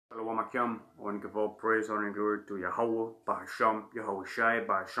Yahawah, all give all praise, honor, and glory to Yahawah, Bahasham, Yahawashi,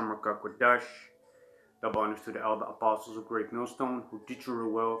 Bahasham, Qadash. Double honors to the elder apostles of great Millstone, who teach you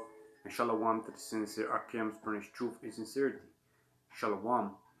well, and shalom to the sincere Akims, furnish truth and sincerity.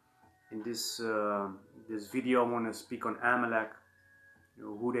 Shalom. In this video, I want to speak on Amalek,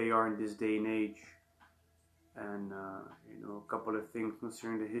 who they are in this day and age, and a couple of things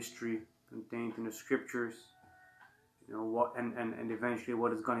concerning the history contained in the scriptures. What and eventually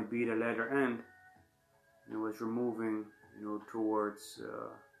what is going to be the latter end, as we're moving towards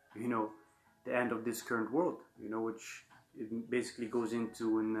the end of this current world, which it basically goes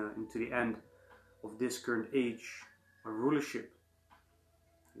into the end of this current age of rulership,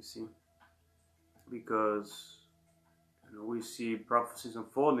 you see, because we see prophecies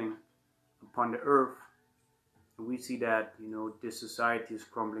unfolding upon the earth, and we see that this society is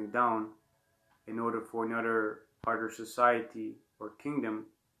crumbling down in order for another society or kingdom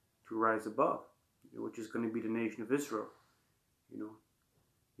to rise above, which is going to be the nation of Israel.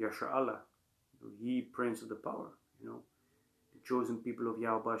 Yahawah, He Prince of the power, the chosen people of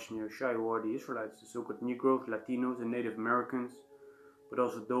Yahawashi and Yahawashi, who are the Israelites, the so-called Negroes, Latinos, and Native Americans, but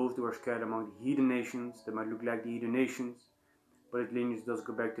also those who are scattered among the heathen nations that might look like the heathen nations, but its lineage does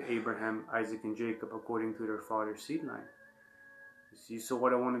go back to Abraham, Isaac, and Jacob according to their father's seed line. You see, so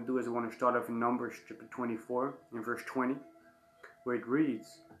what I want to do is I want to start off in Numbers chapter 24 in verse 20, where it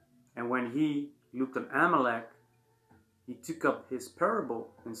reads, "And when he looked on Amalek, he took up his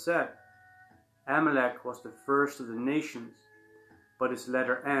parable and said, Amalek was the first of the nations, but his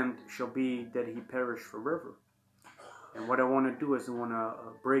latter end shall be that he perish forever." And what I want to do is I want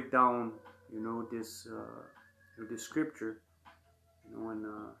to break down, this scripture, and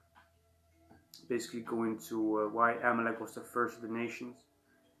basically go into why Amalek was the first of the nations,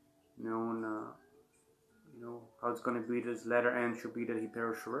 and how it's going to be that his latter end shall be that he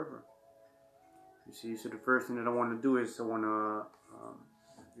perish forever. You see, so the first thing that I want to do is I want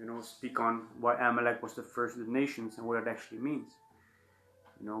to speak on why Amalek was the first of the nations and what it actually means.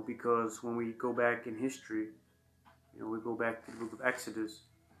 Because when we go back in history, we go back to the book of Exodus,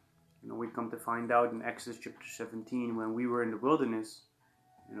 we come to find out in Exodus chapter 17, when we were in the wilderness,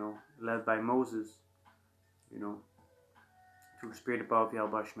 led by Moses, through the spirit above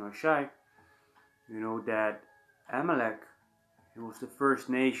Yahawashi and Yahawashi, that Amalek, it was the first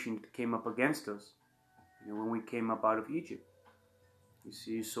nation that came up against us, when we came up out of Egypt. You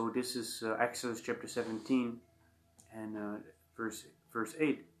see, so this is Exodus chapter 17 and verse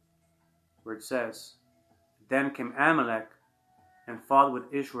 8, where it says, "Then came Amalek and fought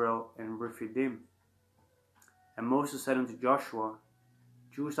with Israel and Rephidim. And Moses said unto Joshua,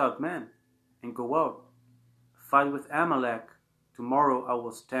 Choose out men, and go out, fight with Amalek. Tomorrow I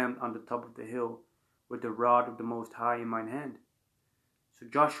will stand on the top of the hill, with the rod of the Most High in mine hand. So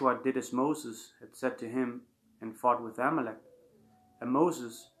Joshua did as Moses had said to him, and fought with Amalek. And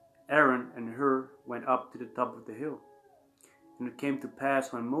Moses, Aaron, and Hur went up to the top of the hill. And it came to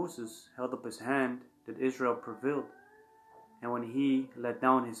pass when Moses held up his hand, that Israel prevailed. And when he let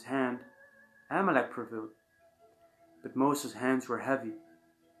down his hand, Amalek prevailed. But Moses' hands were heavy,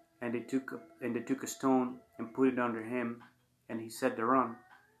 and they took a stone and put it under him, and he sat thereon.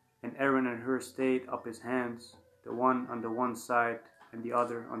 And Aaron and Hur stayed up his hands, the one on the one side and the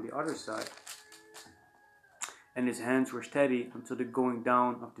other on the other side. And his hands were steady until the going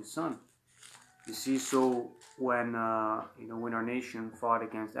down of the sun." You see, so when when our nation fought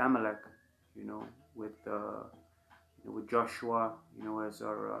against Amalek, with Joshua, as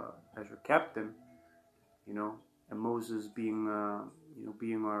our captain, and Moses being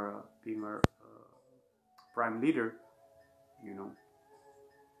our prime leader,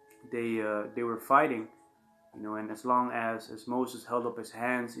 they were fighting, and as long as Moses held up his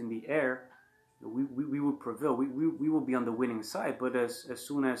hands in the air, we would prevail. We will be on the winning side. But as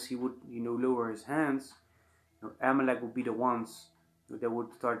soon as he would lower his hands, Amalek would be the ones that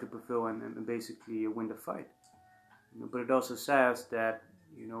would start to prevail and basically win the fight. But it also says that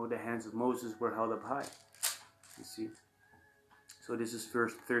the hands of Moses were held up high. You see. So this is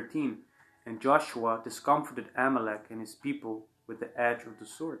verse 13. "And Joshua discomfited Amalek and his people with the edge of the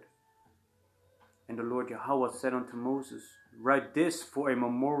sword. And the Lord Yahawah said unto Moses, Write this for a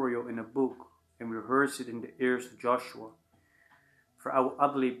memorial in a book, and rehearse it in the ears of Joshua. For I will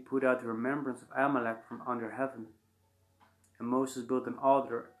utterly put out the remembrance of Amalek from under heaven. And Moses built an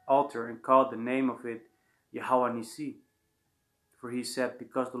altar and called the name of it Yahawah Nisi. For he said,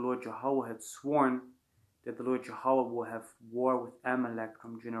 Because the Lord Yahawah had sworn that the Lord Yahawah will have war with Amalek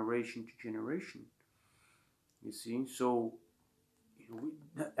from generation to generation." You see, so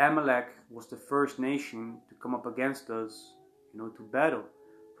Amalek was the first nation to come up against us, to battle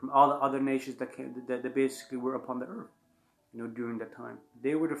from all the other nations that basically were upon the earth, during that time.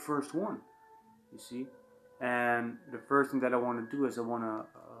 They were the first one, you see. And the first thing that I want to do is I want to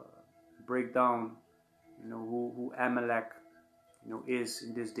break down, who Amalek, is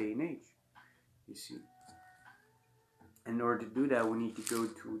in this day and age, you see. In order to do that, we need to go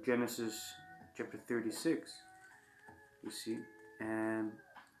to Genesis chapter 36, you see. And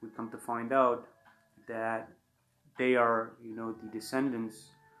we come to find out that they are, the descendants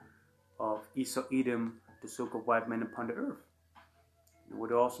of Esau, Edom, the so-called white men upon the earth.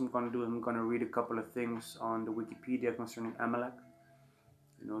 What else I'm going to do is I'm going to read a couple of things on the Wikipedia concerning Amalek,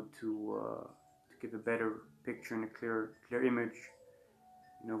 to give a better picture and a clear image,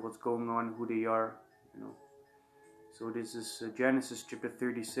 what's going on, who they are, So this is Genesis chapter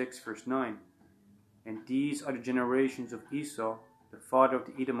 36, verse 9. And these are the generations of Esau, the father of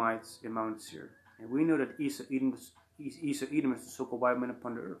the Edomites in Mount Seir. And we know that Esau, Edom is the so-called white man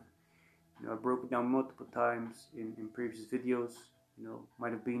upon the earth. I broke it down multiple times in previous videos.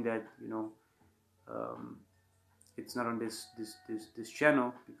 Might have been that it's not on this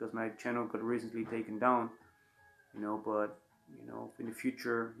channel because my channel got recently taken down. But in the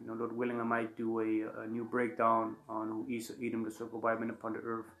future, Lord willing, I might do a new breakdown on who Esau, Edom, the so-called white man upon the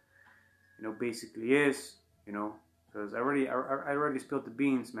earth, basically is. Because I already spilled the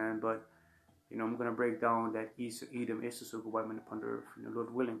beans, man. But I'm gonna break down that Esau, Edom is the so-called white man upon the earth.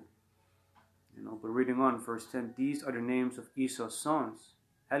 Lord willing. But reading on, verse 10, these are the names of Esau's sons: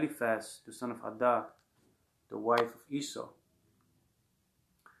 Eliphaz, the son of Adah, the wife of Esau;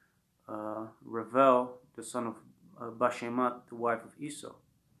 Ravel, the son of Bashemat, the wife of Esau.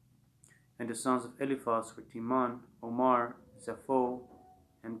 And the sons of Eliphaz were Timan, Omar, Zapho,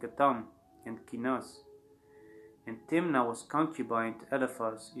 and Gatam, and Kinas. And Timnah was concubine to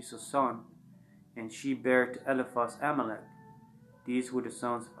Eliphaz, Esau's son, and she bare to Eliphaz Amalek. These were the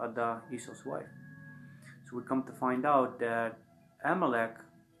sons of Adah, Esau's wife. So we come to find out that Amalek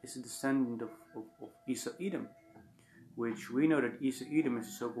is a descendant of Esau, Edom, which we know that Esau, Edom is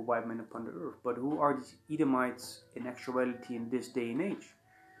the so-called white man upon the earth. But who are these Edomites in actuality in this day and age?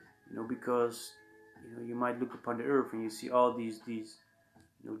 Because you might look upon the earth and you see all these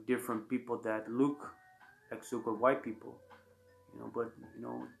different people that look like so-called white people. But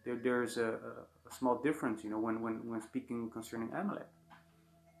there's a small difference, when speaking concerning Amalek.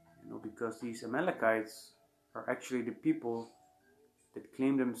 Because these Amalekites are actually the people that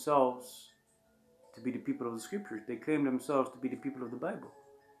claim themselves to be the people of the scriptures. They claim themselves to be the people of the Bible.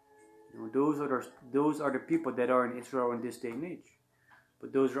 Those are the people that are in Israel in this day and age.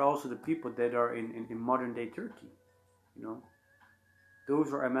 But those are also the people that are in modern day Turkey.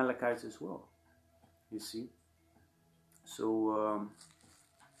 Those are Amalekites as well. You see. So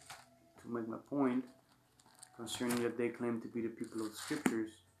to make my point concerning that they claim to be the people of the scriptures,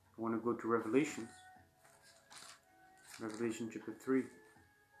 I want to go to Revelation chapter 3.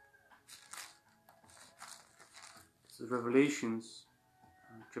 This is Revelations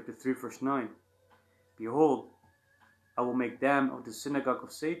chapter 3 verse 9. Behold, I will make them of the synagogue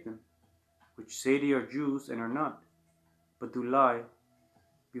of Satan, which say they are Jews and are not, but do lie.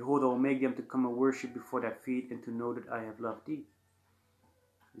 Behold, I will make them to come and worship before thy feet, and to know that I have loved thee.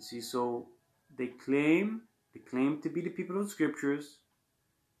 You see, so they claim to be the people of the scriptures,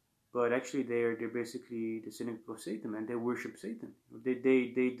 but actually they're basically the synagogue of Satan, and they worship Satan.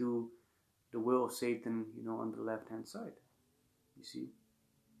 They do the will of Satan, on the left hand side. You see.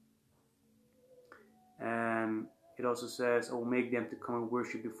 And it also says, I will make them to come and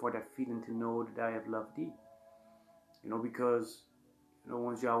worship before thy feet, and to know that I have loved thee. Because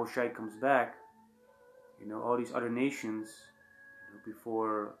once Yahawashi comes back, all these other nations,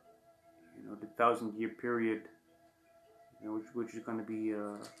 before, the 1,000-year period, which is going to be,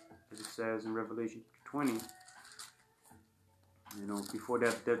 as it says in Revelation 20, before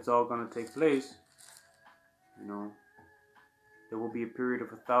that's all going to take place, there will be a period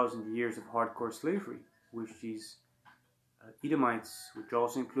of 1,000 years of hardcore slavery, which these Edomites, which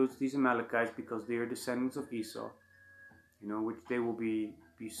also includes these Amalekites, because they are descendants of Esau, which they will be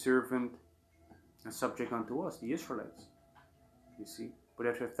servant and subject unto us, the Israelites. You see, but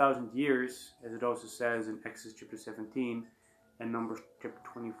after 1,000 years, as it also says in Exodus chapter 17 and Numbers chapter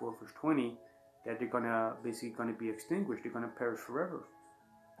 24 verse 20, that they're basically gonna be extinguished. They're gonna perish forever.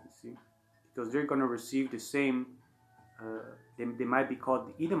 You see, because they're gonna receive the same. They might be called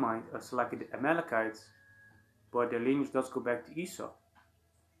the Edomites, like the Amalekites, but their lineage does go back to Esau.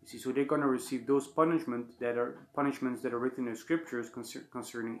 You see, so they're going to receive those punishments that are written in the scriptures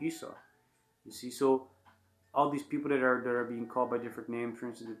concerning Esau. You see, so all these people that are being called by different names, for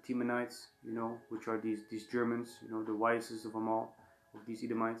instance, the Timanites, which are these Germans, the wisest of them all, of these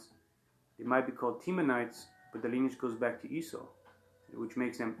Edomites. They might be called Temanites, but the lineage goes back to Esau, which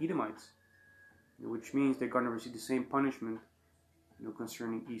makes them Edomites, which means they're going to receive the same punishment,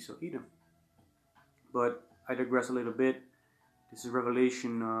 concerning Esau, Edom. But I digress a little bit. This is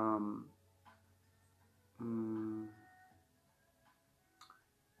Revelation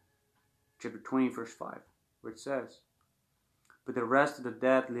chapter 20, verse 5, where it says, "But the rest of the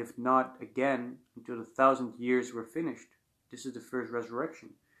dead lived not again until the 1,000 years were finished." This is the first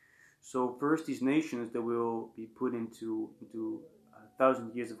resurrection. So first these nations that will be put into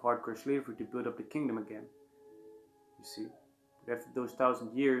 1,000 years of hardcore slavery to build up the kingdom again. You see, but after those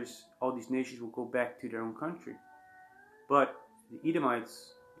 1,000 years, all these nations will go back to their own country. But the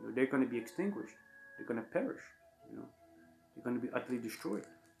Edomites, they're going to be extinguished. They're going to perish. They're going to be utterly destroyed.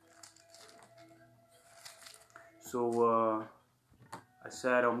 So I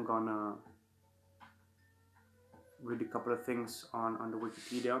said I'm gonna read a couple of things on the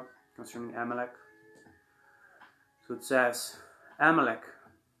Wikipedia concerning Amalek. So it says, Amalek,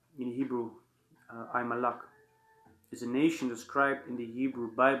 in Hebrew, Amalek, is a nation described in the Hebrew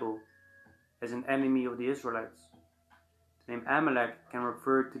Bible as an enemy of the Israelites. The name Amalek can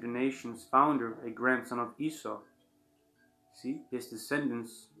refer to the nation's founder, a grandson of Esau. See, his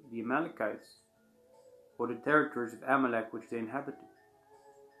descendants, the Amalekites, or the territories of Amalek which they inhabited.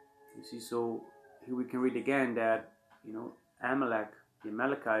 You see, so here we can read again that, Amalek, the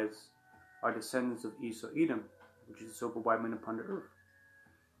Amalekites, are descendants of Esau, Edom, which is the so-called white man upon the earth.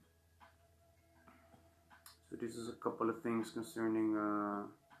 So this is a couple of things concerning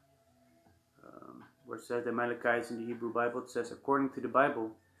where it says the Amalekites in the Hebrew Bible. It says, according to the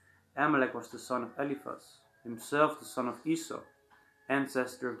Bible, Amalek was the son of Eliphaz, himself the son of Esau,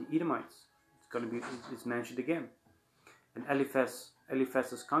 ancestor of the Edomites. It's mentioned again. And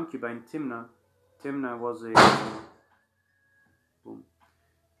Eliphaz's concubine Timnah was a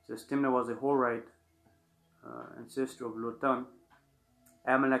Timnah was a Horite and sister of Lotan.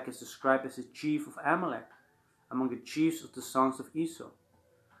 Amalek is described as the chief of Amalek, among the chiefs of the sons of Esau,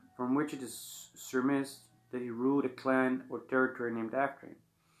 from which it is surmised that he ruled a clan or territory named after him.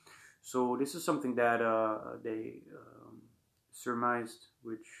 So this is something that they surmised,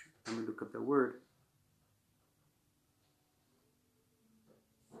 which, let me look up the word.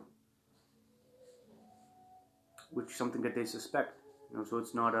 Which is something that they suspect. So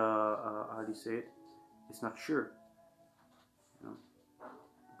it's not how do you say it? It's not sure.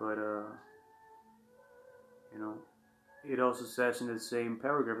 But it also says in the same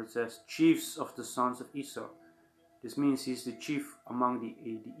paragraph, it says chiefs of the sons of Esau. This means he's the chief among the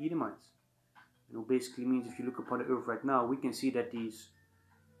Edomites. Basically means if you look upon the earth right now, we can see that these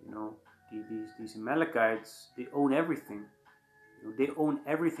Amalekites, they own everything. They own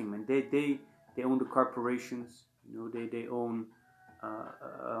everything, man. They own the corporations. They own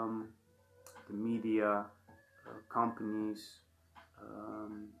the media companies.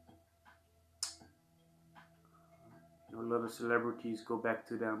 A lot of celebrities go back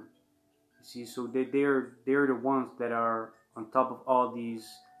to them. You see, so they're the ones that are on top of all these.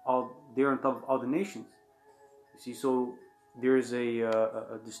 They're on top of all the nations. You see, so there is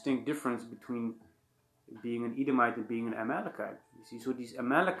a distinct difference between being an Edomite and being an Amalekite. You see, so these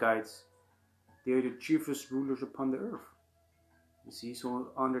Amalekites, they're the chiefest rulers upon the earth. You see,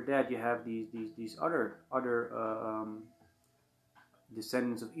 so under that you have these other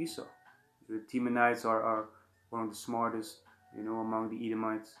descendants of Esau. The Temanites are one of the smartest, among the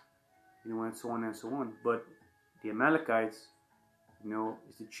Edomites, and so on and so on. But the Amalekites,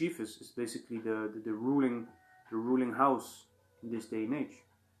 is the chiefest. It's basically the ruling house in this day and age.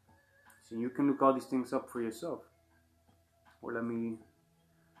 So you can look all these things up for yourself. Or let me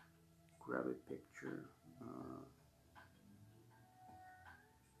grab a picture.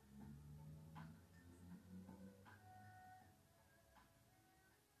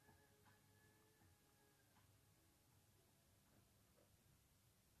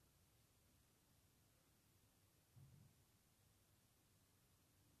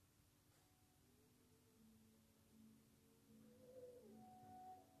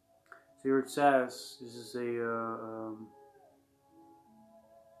 So here it says, this is a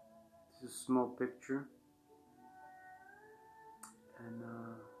small picture, and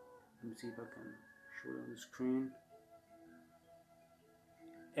let me see if I can show it on the screen.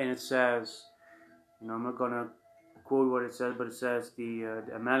 And it says, I'm not gonna quote what it says, but it says the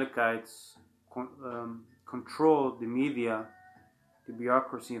Amalekites control the media, the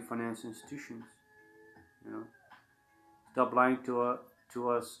bureaucracy, and financial institutions. Stop lying to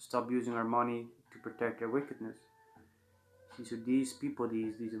us, stop using our money to protect their wickedness. See, so these people,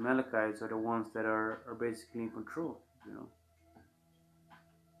 these Amalekites, are the ones that are basically in control.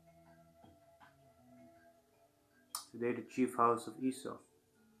 today the chief house of Esau.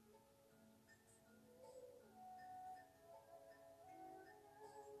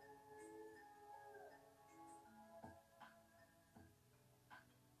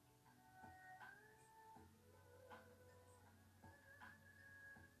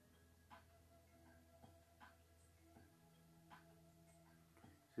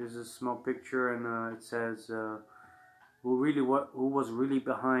 There's a small picture, and it says, who was really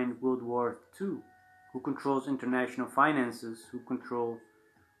behind World War II? Who controls international finances? Who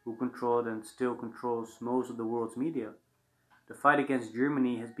controlled and still controls most of the world's media? The fight against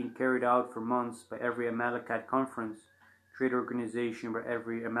Germany has been carried out for months by every Amalekite conference, trade organization, by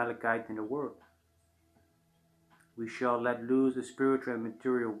every Amalekite in the world. We shall let loose the spiritual and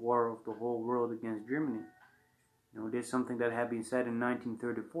material war of the whole world against Germany. This is something that had been said in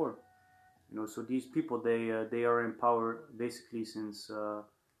 1934. So these people, they are in power basically since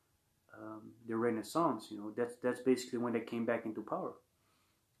the Renaissance. That's basically when they came back into power.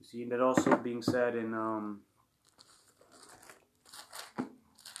 You see, and that also being said in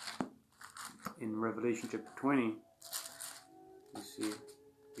Revelation chapter 20. You see,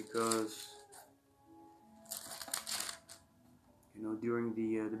 because during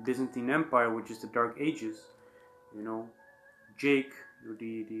the Byzantine Empire, which is the Dark Ages, Jake,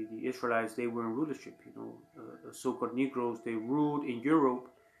 the Israelites, they were in rulership. The so-called Negroes, they ruled in Europe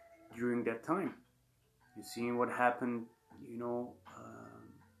during that time. You see what happened,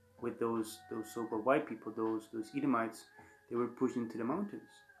 with those so-called white people, those Edomites, they were pushed into the mountains.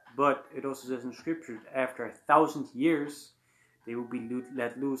 But it also says in Scripture that after 1,000 years, they will be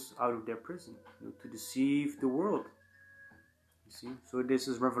let loose out of their prison, to deceive the world. You see, so this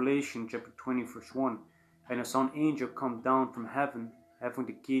is Revelation chapter 20, verse 1. And I saw an angel come down from heaven, having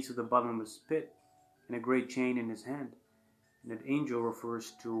the keys of the bottomless pit, and a great chain in his hand. And that angel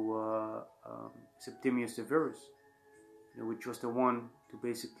refers to Septimius Severus, which was the one to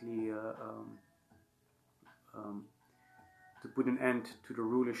basically to put an end to the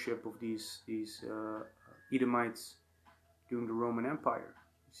rulership of these Edomites during the Roman Empire.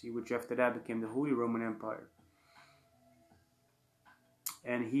 You see, which after that became the Holy Roman Empire.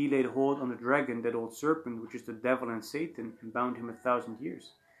 And he laid hold on the dragon, that old serpent, which is the devil and Satan, and bound him 1,000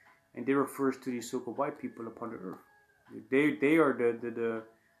 years. And they refers to these so-called white people upon the earth. They are the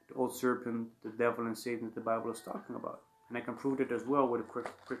old serpent, the devil and Satan that the Bible is talking about. And I can prove that as well with a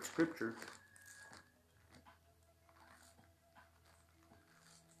quick scripture.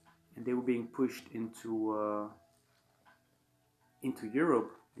 And they were being pushed into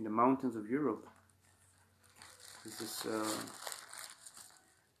Europe, in the mountains of Europe. This is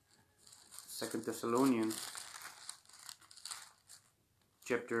 2 Thessalonians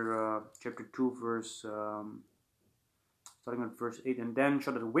chapter 2, verse starting at verse 8. And then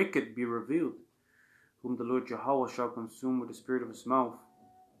shall the wicked be revealed, whom the Lord Yahawah shall consume with the spirit of his mouth,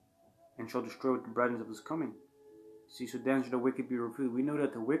 and shall destroy with the brightness of his coming. See, so then shall the wicked be revealed. We know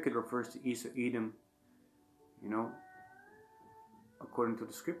that the wicked refers to Esau, Edom, according to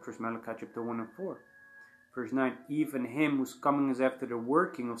the scriptures, Malachi chapter 1 and 4. Verse 9, even him whose coming is after the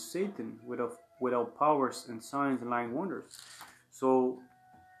working of Satan, without powers and signs and lying wonders. So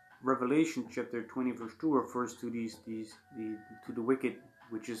Revelation chapter 20 verse 2 refers to to the wicked,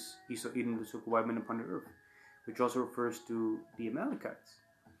 which is Esau, Edom, the so-called white men upon the earth, which also refers to the Amalekites.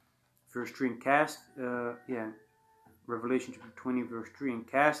 Verse 3, and Revelation chapter 20 verse 3, and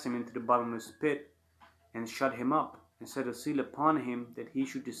cast him into the bottomless pit, and shut him up, and set a seal upon him, that he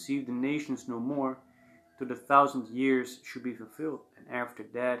should deceive the nations no more, till the 1,000 years should be fulfilled, and after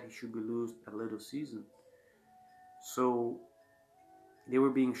that he should be loosed a little season. So they were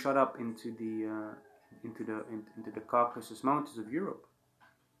being shut up into the Caucasus Mountains of Europe,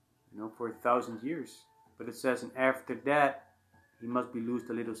 for 1,000 years. But it says, and after that he must be loosed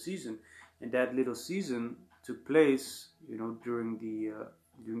a little season, and that little season took place, during the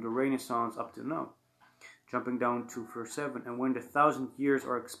Renaissance up to now. Jumping down to verse 7, and when the 1,000 years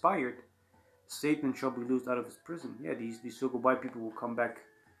are expired, Satan shall be loosed out of his prison. Yeah, these so-called white people will come back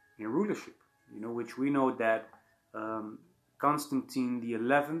in rulership, which we know that Constantine the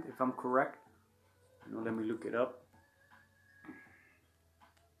 11th, if I'm correct, let me look it up.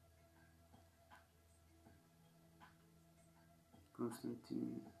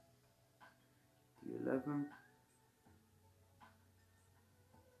 Constantine the 11th.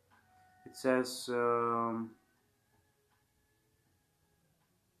 It says, the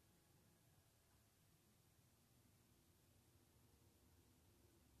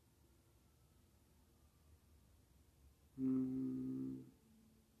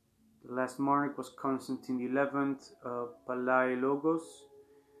last monarch was Constantine the 11th, Palaiologos,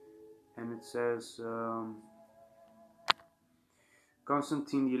 and it says,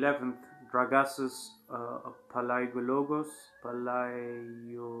 Constantine XI Dragasus Palaiologos,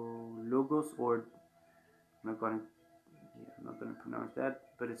 or I'm not gonna pronounce that,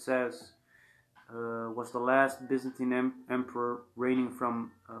 but it says was the last Byzantine emperor reigning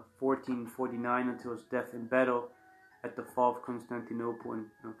from 1449 until his death in battle at the fall of Constantinople in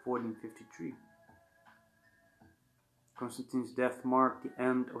 1453. Constantine's death marked the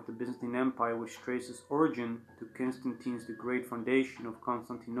end of the Byzantine Empire, which traces origin to Constantine's the Great foundation of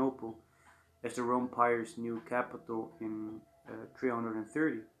Constantinople as the Roman Empire's new capital in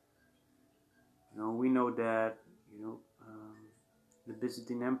 330. We know that the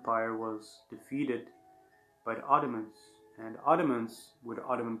Byzantine Empire was defeated by the Ottomans, and the Ottomans were the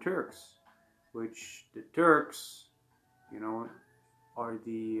Ottoman Turks, which the Turks,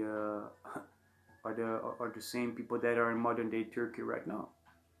 are the same people that are in modern day Turkey right now.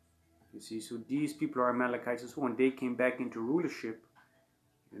 You see, so these people are Amalekites as well, and they came back into rulership,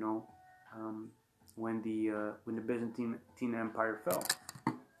 when the Byzantine Empire fell.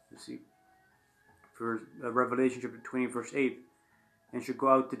 You see, for Revelation chapter 20 verse 8, and shall go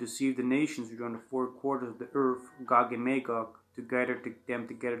out to deceive the nations which are on the four quarters of the earth, Gog and Magog, to gather them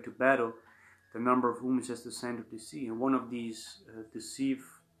together to battle, the number of whom is as the sand of the sea. And one of these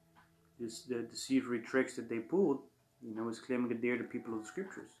the deceivery tricks that they pulled, is claiming that they're the people of the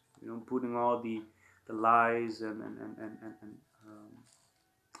scriptures. Putting all the lies and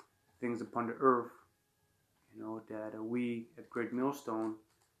things upon the earth, that we at Great Millstone,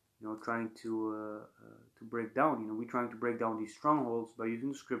 trying to break down. We're trying to break down these strongholds by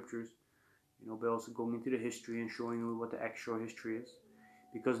using the scriptures, but also going into the history and showing you what the actual history is,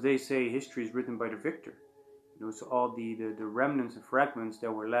 because they say history is written by the victor. So all the remnants and fragments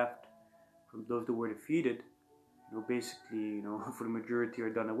that were left from those that were defeated, basically, for the majority are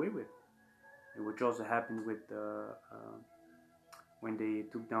done away with, and which also happened with when they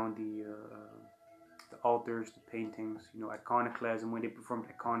took down the altars, the paintings, iconoclasm. When they performed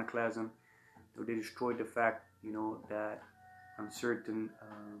iconoclasm, they destroyed the fact, that on certain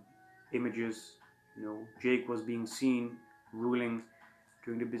images, Jake was being seen ruling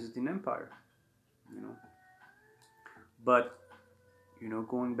during the Byzantine Empire, But,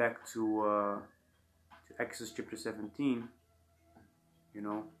 going back to Exodus chapter 17,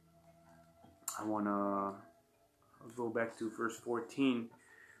 I want to go back to verse 14,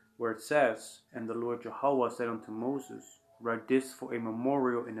 where it says, and the Lord Yahawah said unto Moses, write this for a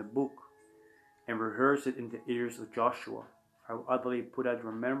memorial in a book, and rehearse it in the ears of Joshua. I will utterly put out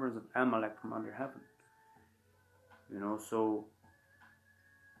remembrance of Amalek from under heaven. So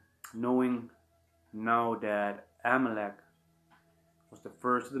knowing now that Amalek was the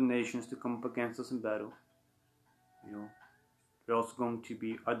first of the nations to come up against us in battle, they're also going to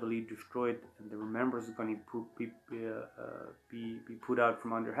be utterly destroyed, and the remembrance is going to be put out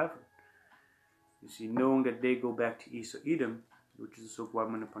from under heaven. You see, knowing that they go back to Esau Edom, which is the so-called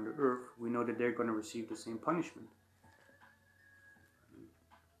weapon upon the earth, we know that they're going to receive the same punishment.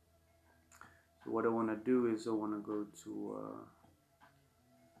 So what I want to do is I want to go to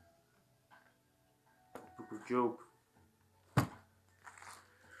the book of Job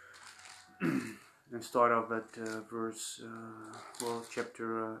and start off at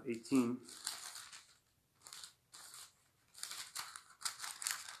chapter 18.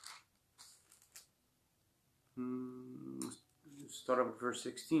 Start off at verse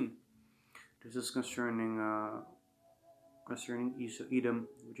 16. This is concerning Esau Edom,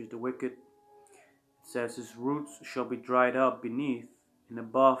 which is the wicked. It says, his roots shall be dried up beneath, and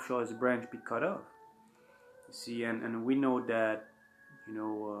above shall his branch be cut off. You see, and we know that,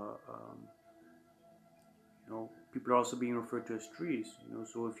 people are also being referred to as trees.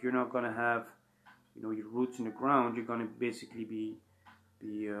 So if you're not going to have, your roots in the ground, you're going to basically be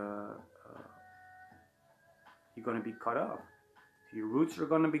you're going to be cut off. So your roots are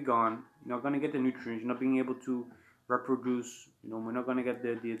going to be gone. You're not going to get the nutrients. You're not being able to reproduce. We're not going to get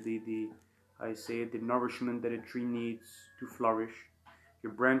the nourishment that a tree needs to flourish.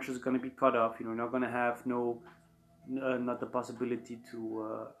 Your branch is going to be cut off. You're not going to have not the possibility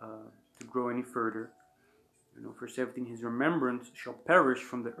to grow any further. Verse 17, his remembrance shall perish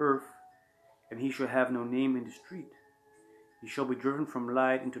from the earth, and he shall have no name in the street. He shall be driven from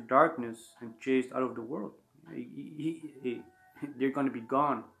light into darkness and chased out of the world. They're going to be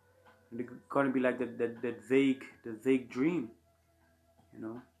gone. They're going to be like that vague dream.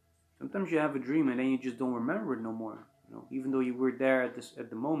 Sometimes you have a dream and then you just don't remember it no more. Even though you were there at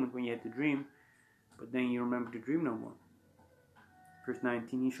the moment when you had the dream, but then you remember the dream no more. Verse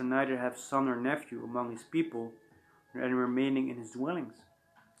 19, he shall neither have son or nephew among his people, nor any remaining in his dwellings.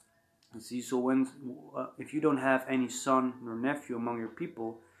 You see, so if you don't have any son nor nephew among your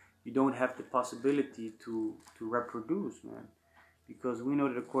people, you don't have the possibility to reproduce, man. Because we know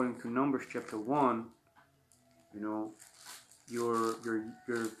that according to Numbers chapter 1, you know,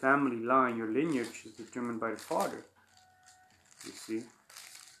 your family line, your lineage is determined by the father. You see.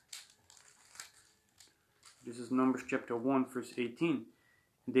 This is Numbers chapter 1, verse 18.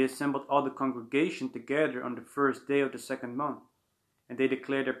 And they assembled all the congregation together on the first day of the second month. And they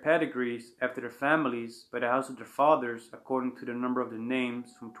declared their pedigrees after their families by the house of their fathers, according to the number of the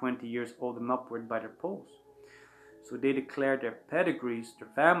names, from 20 years old and upward, by their polls. So they declared their pedigrees, their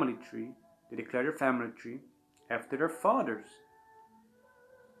family tree. They declared their family tree after their fathers.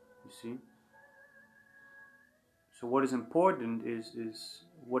 You see? So what is important is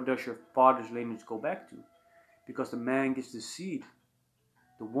what does your father's lineage go back to? Because the man gets the seed.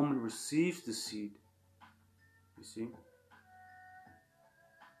 The woman receives the seed. You see?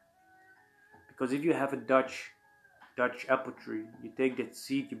 Because if you have a Dutch apple tree, you take that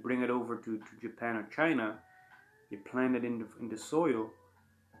seed, you bring it over to Japan or China, you plant it in the soil.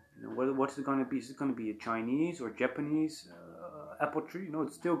 You know, what's it going to be? Is it going to be a Chinese or Japanese apple tree? No,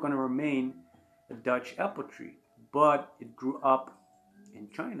 it's still going to remain a Dutch apple tree, but it grew up in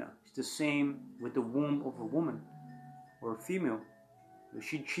China. It's the same with the womb of a woman or a female.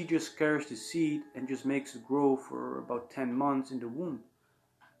 She just carries the seed and just makes it grow for about 10 months in the womb.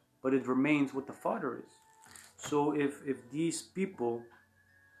 But it remains what the father is. So if these people,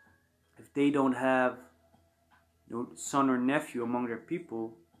 if they don't have, you know, son or nephew among their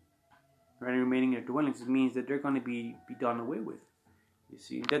people, or any remaining in their dwellings, it means that they're going to be done away with. You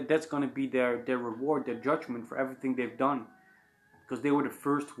see, that's going to be their reward, their judgment for everything they've done. Because they were the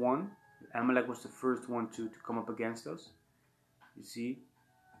first one. Amalek was the first one to come up against us. You see.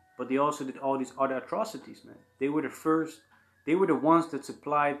 But they also did all these other atrocities, man. They were the first. They were the ones that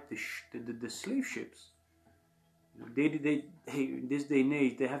supplied the slave ships. You know, they in this day and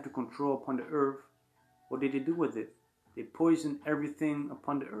age, they have the control upon the earth. What did they do with it? They poisoned everything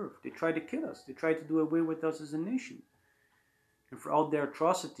upon the earth. They tried to kill us. They tried to do away with us as a nation. And for all their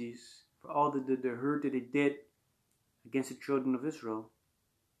atrocities, for all the hurt that they did against the children of Israel,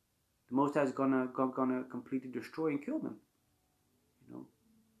 the Most High is gonna completely destroy and kill them. You know,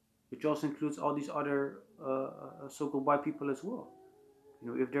 which also includes all these other so-called white people as well. You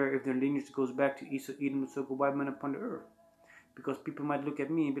know, if their lineage goes back to Edom, the so-called white man upon the earth, because people might look at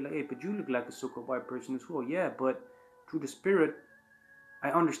me and be like, "Hey, but you look like a so-called white person as well." Yeah, but through the Spirit,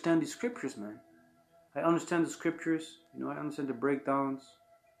 I understand these scriptures, man. I understand the scriptures. You know, I understand the breakdowns.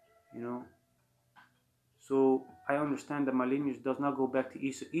 You know, so I understand that my lineage does not go back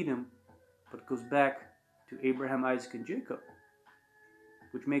to Edom, but goes back to Abraham, Isaac, and Jacob,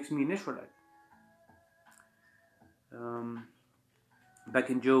 which makes me an Israelite. Back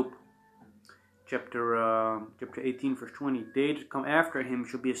in Job, chapter 18, verse 20, they that come after him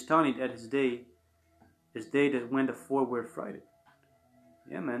shall be astonished at his day, as they that went afore were affrighted.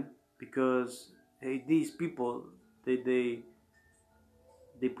 Yeah, man, because hey, these people, they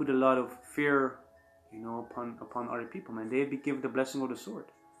put a lot of fear, you know, upon other people, man. They be given the blessing of the sword.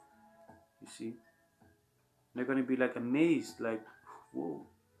 You see, they're gonna be like amazed, like, whoa.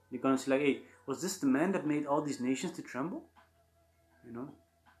 They're gonna say like, hey, was this the man that made all these nations to tremble? You know.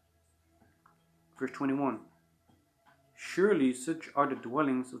 Verse 21. Surely such are the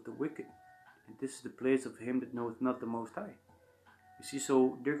dwellings of the wicked, and this is the place of him that knoweth not the Most High. You see,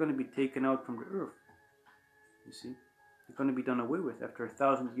 so they're going to be taken out from the earth. You see, they're going to be done away with after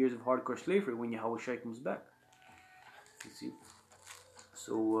 1,000 years of hardcore slavery when Yahawashi comes back. You see,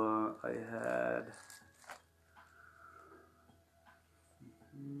 so I had.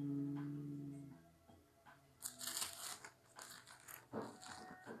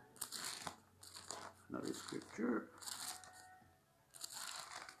 Another scripture.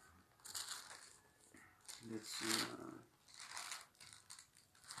 Let's see.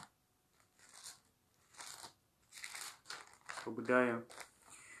 Obadiah.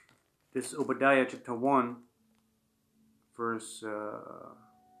 This is Obadiah chapter 1, verse,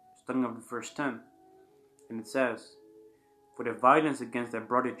 starting of the verse 10. And it says, "For the violence against thy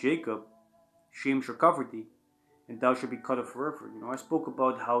brother Jacob, shame shall cover thee, and thou shalt be cut off forever." You know, I spoke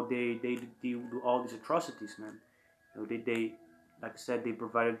about how they do all these atrocities, man. You know, they like I said, they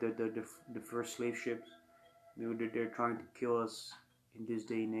provided the first slave ships. You know, they're trying to kill us in this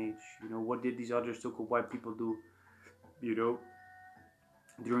day and age. You know, what did these other so-called white people do? You know,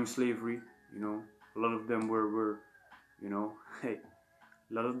 during slavery, you know, a lot of them were, you know, hey,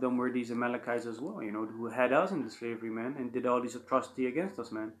 a lot of them were these Amalekites as well, you know, who had us in the slavery, man, and did all these atrocity against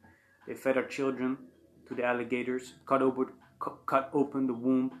us, man. They fed our children to the alligators, cut open the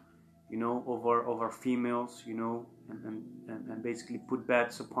womb, you know, of our females, you know, and basically put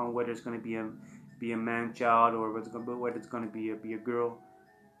bets upon whether it's going to be a man child or whether it's going to be a girl,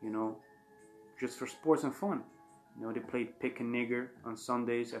 you know, just for sports and fun. You know, they played pick and nigger on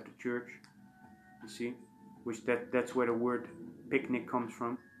Sundays after church. You see, which that's where the word picnic comes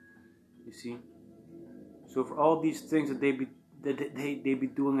from. You see, so for all these things that they be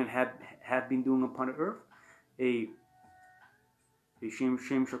doing and have been doing upon the earth, a shame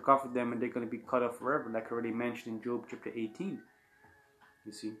shall cover them, and they're going to be cut off forever, like I already mentioned in Job chapter 18.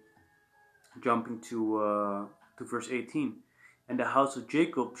 You see, jumping to verse 18, and the house of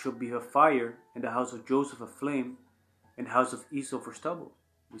Jacob shall be a fire, and the house of Joseph a flame, and the house of Esau for stubble.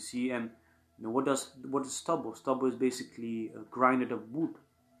 You see, and you know, what is stubble? Stubble is basically grinded up wood.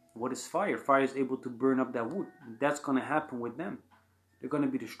 What is fire? Fire is able to burn up that wood. And that's going to happen with them. They're going to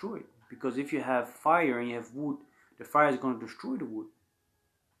be destroyed, because if you have fire and you have wood, the fire is going to destroy the wood.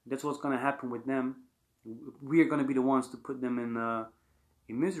 That's what's going to happen with them. We are going to be the ones to put them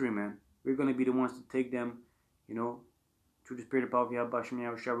in misery, man. We're going to be the ones to take them, you know, through the spirit of Bahasham,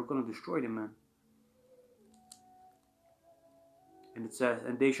 Yahawashi. We're going to destroy them, man. And it says,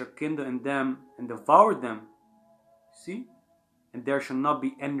 and they shall kindle in them and devour them. See? And there shall not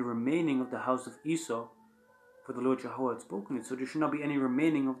be any remaining of the house of Esau, for the Lord Yahawah had spoken it. So there shall not be any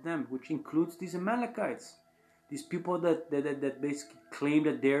remaining of them, which includes these Amalekites. These people that basically claim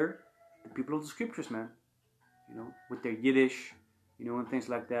that they're the people of the scriptures, man. You know, with their Yiddish, you know, and things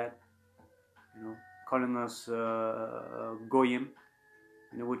like that. You know, calling us Goyim,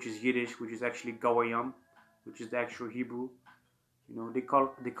 you know, which is Yiddish, which is actually Gawayam, which is the actual Hebrew. You know, they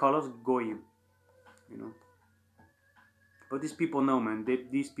call us Goyim, you know. But these people know, man.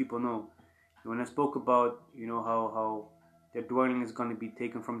 These people know. When I spoke about, you know, how their dwelling is going to be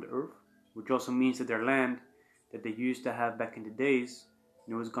taken from the earth, which also means that their land that they used to have back in the days,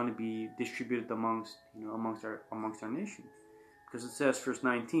 you know, is going to be distributed amongst our nation. Because it says, verse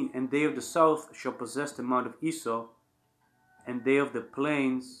 19, and they of the south shall possess the mount of Esau, and they of the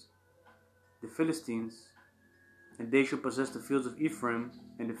plains, the Philistines, and they shall possess the fields of Ephraim,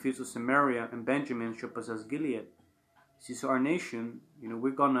 and the fields of Samaria, and Benjamin shall possess Gilead. See, so our nation, you know,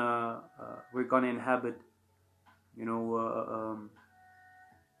 we're gonna inhabit, you know,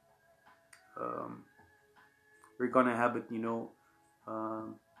 we're gonna inhabit, you know,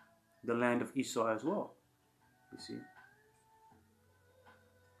 the land of Esau as well. You see,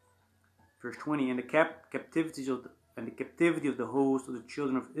 verse 20, and the captivity of the host of the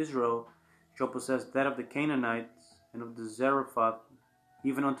children of Israel shall possess that of the Canaanites and of the Zarephath,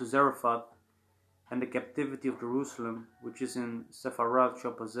 even unto Zarephath. And the captivity of Jerusalem, which is in Sepharad,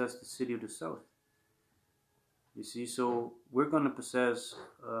 shall possess the city of the south. You see, so we're going to possess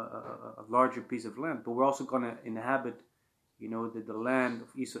a larger piece of land, but we're also going to inhabit, you know, the land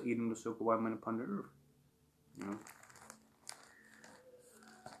of Esau, Edom, the so-called white man upon the earth. You know.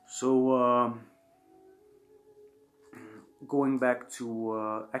 So, going back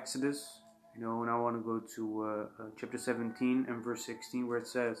to Exodus, you know, and I want to go to chapter 17 and verse 16, where it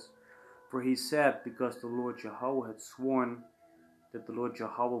says, for he said, because the Lord Yahawah had sworn that the Lord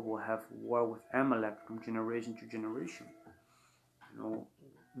Yahawah will have war with Amalek from generation to generation. You know,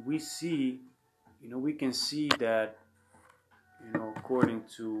 we see, you know, we can see that, you know, according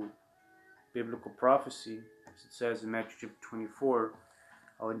to biblical prophecy, as it says in Matthew chapter 24,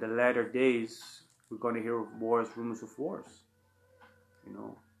 how in the latter days we're going to hear of wars, rumors of wars. You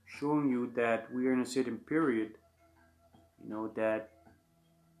know, showing you that we are in a certain period, you know, that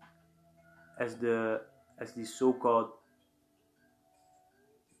as these so-called,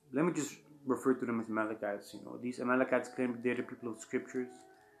 let me just refer to them as Amalekites. You know, these Amalekites claim they're the people of the scriptures.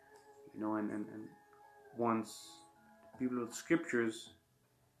 You know, and once the people of the scriptures,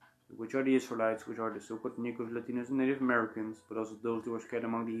 which are the Israelites, which are the so-called Negroes, Latinos, and Native Americans, but also those who are scattered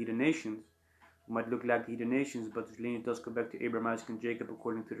among the heathen nations, who might look like the heathen nations, but whose lineage does go back to Abraham, Isaac, and Jacob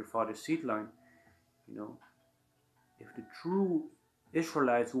according to their father's seed line. You know, if the true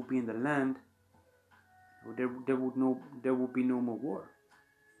Israelites will be in the land, there will be no more war.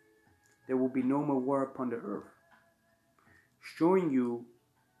 There will be no more war upon the earth. Showing you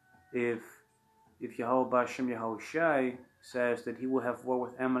if Yahawah Bahasham Yahawashi says that he will have war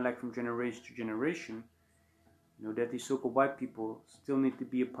with Amalek from generation to generation, you know, that these so-called white people still need to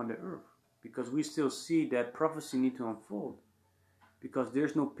be upon the earth, because we still see that prophecy need to unfold, because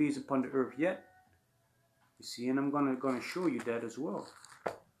there's no peace upon the earth yet. You see, and I'm gonna show you that as well.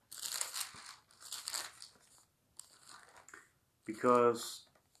 Because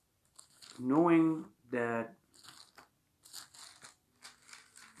knowing that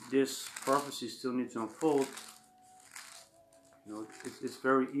this prophecy still needs to unfold, You know, it's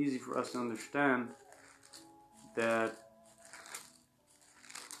very easy for us to understand that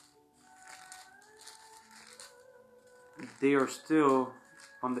they are still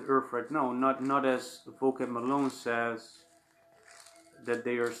on the earth right now. Not as Vocab Malone says that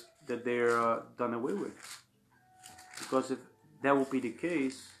they are done away with. Because if that will be the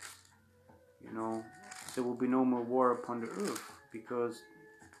case, you know, there will be no more war upon the earth. Because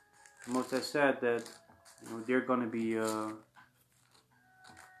Moses said that, you know, they're gonna be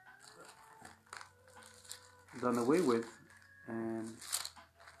done away with. And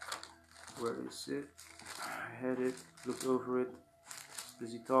where is it? I had it, looked over it,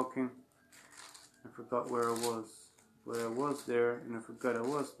 busy talking. I forgot where I was. But I was there, and I forgot I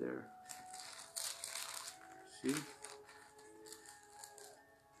was there. See?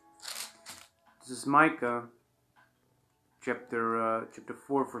 This is Micah, chapter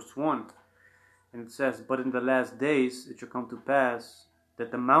 4, verse 1. And it says, "But in the last days it shall come to pass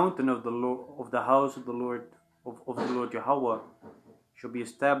that the mountain of the Lord, of the house of the Lord, of the Lord Yahawah, shall be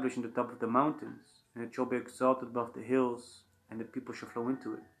established in the top of the mountains, and it shall be exalted above the hills, and the people shall flow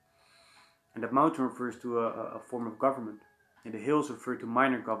into it." And the mountain refers to a form of government, and the hills refer to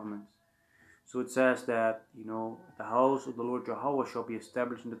minor governments. So it says that, you know, the house of the Lord Yahawah shall be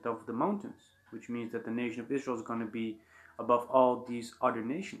established in the top of the mountains, which means that the nation of Israel is going to be above all these other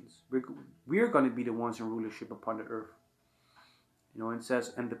nations. We're going to be the ones in rulership upon the earth. You know, it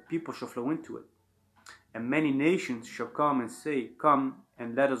says, "And the people shall flow into it. And many nations shall come and say, Come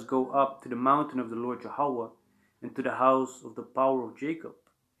and let us go up to the mountain of the Lord Yahawah, and to the house of the power of Jacob.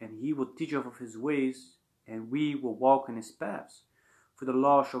 And he will teach us of his ways, and we will walk in his paths. For the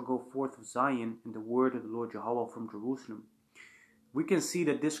law shall go forth of Zion, and the word of the Lord Yahawah from Jerusalem." We can see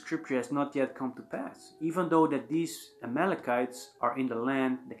that this scripture has not yet come to pass, even though that these Amalekites are in the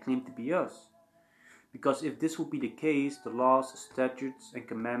land that claim to be us. Because if this would be the case, the laws, statutes, and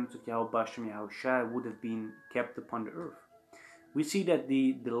commandments of Yahweh Bahasham Yahawashi would have been kept upon the earth. We see that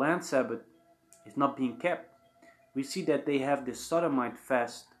the land Sabbath is not being kept. We see that they have this Sodomite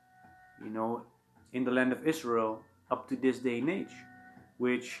fast, you know, in the land of Israel up to this day and age,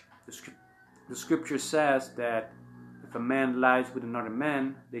 which the scripture says that if a man lies with another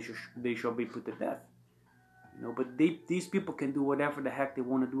man, they shall be put to death. You know, but these people can do whatever the heck they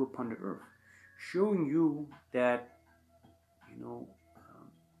want to do upon the earth, showing you that, you know,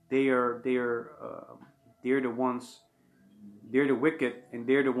 they're the ones, they're the wicked, and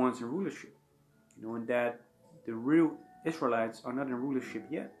they're the ones in rulership. You know, and that the real Israelites are not in rulership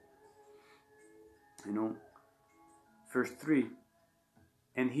yet. You know, verse 3.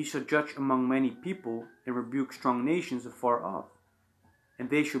 "And he shall judge among many people, and rebuke strong nations afar off. And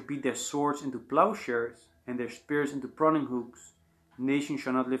they shall beat their swords into plowshares, and their spears into pruning hooks. Nation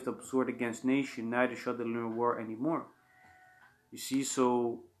shall not lift up sword against nation, neither shall they learn war anymore." You see,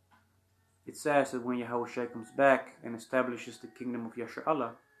 so it says that when Yahawashi comes back and establishes the kingdom of Yasher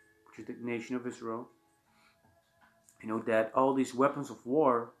Allah, which is the nation of Israel, you know, that all these weapons of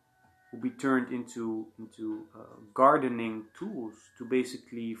war will be turned into gardening tools to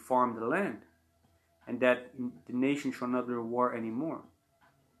basically farm the land, and that the nation shall not learn war anymore.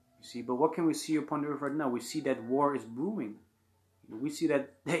 You see, but what can we see upon the earth right now? We see that war is brewing. We see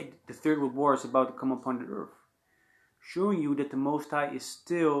that the Third World War is about to come upon the earth, showing you that the Most High is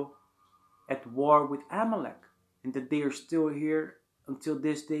still at war with Amalek, and that they are still here until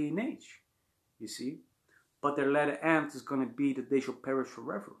this day and age. You see, but their latter end is going to be that they shall perish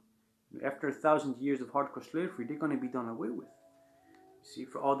forever. After 1,000 years of hardcore slavery, they're going to be done away with. You see,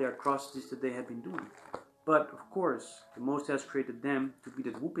 for all the atrocities that they have been doing. But of course, the Most High has created them to be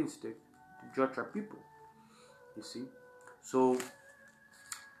that whooping stick to judge our people. You see, so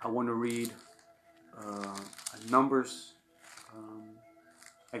I want to read Numbers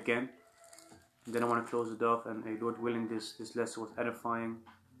again, and then I want to close it off. And Lord willing, this lesson was edifying.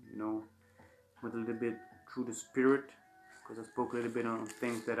 You know, with a little bit through the Spirit. Because I spoke a little bit on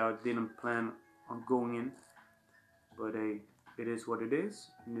things that I didn't plan on going in. But it is what it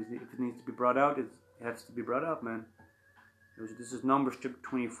is. And if it needs to be brought out, it has to be brought out, man. This is Numbers chapter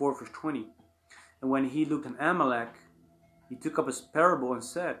 24, verse 20. "And when he looked on Amalek, he took up his parable and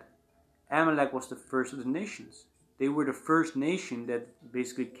said, Amalek was the first of the nations. They were the first nation that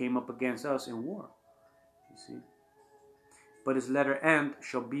basically came up against us in war. You see. But his latter end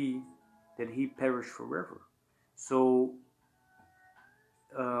shall be that he perish forever." So,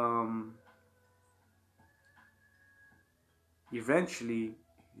 eventually,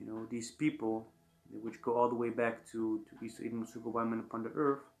 you know, these people, which go all the way back to East Eden, women upon the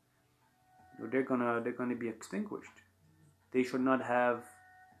earth, you know, they're gonna be extinguished. They shall not have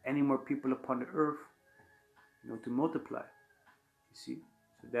any more people upon the earth, you know, to multiply. You see?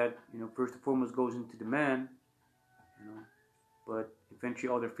 So that, first and foremost goes into the man, but eventually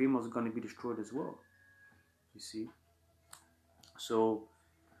all their females are going to be destroyed as well. You see? So,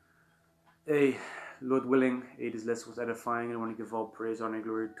 Lord willing, this lesson was edifying, and I want to give all praise, honor, and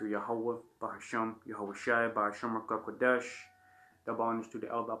glory to Yahawah, Bahasham, Yahawashi, Bahasham, Qadash. Double honors to the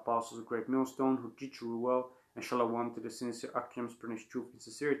elder apostles of great Millstone who teach you well, and shalom to the sincere Akims, pronounced truth and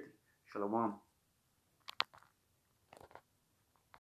sincerity. Shalom.